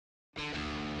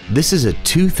This is a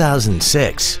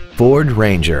 2006 Ford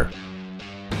Ranger.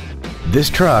 This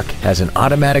truck has an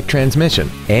automatic transmission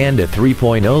and a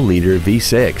 3.0-liter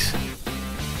V6.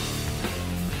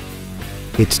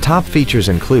 Its top features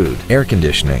include air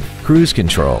conditioning, cruise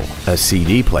control, a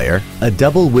CD player, a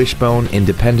double wishbone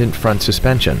independent front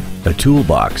suspension, a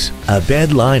toolbox, a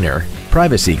bed liner,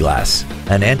 privacy glass,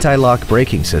 an anti-lock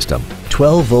braking system,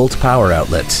 12-volt power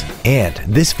outlets, and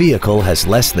this vehicle has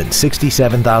less than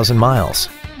 67,000 miles.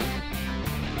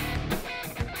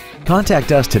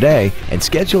 Contact us today and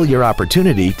schedule your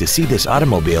opportunity to see this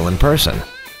automobile in person.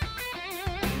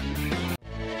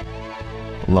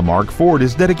 Lamarque Ford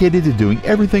is dedicated to doing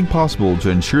everything possible to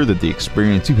ensure that the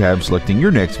experience you have selecting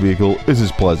your next vehicle is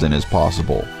as pleasant as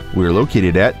possible. We are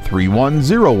located at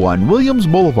 3101 Williams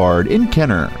Boulevard in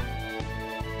Kenner.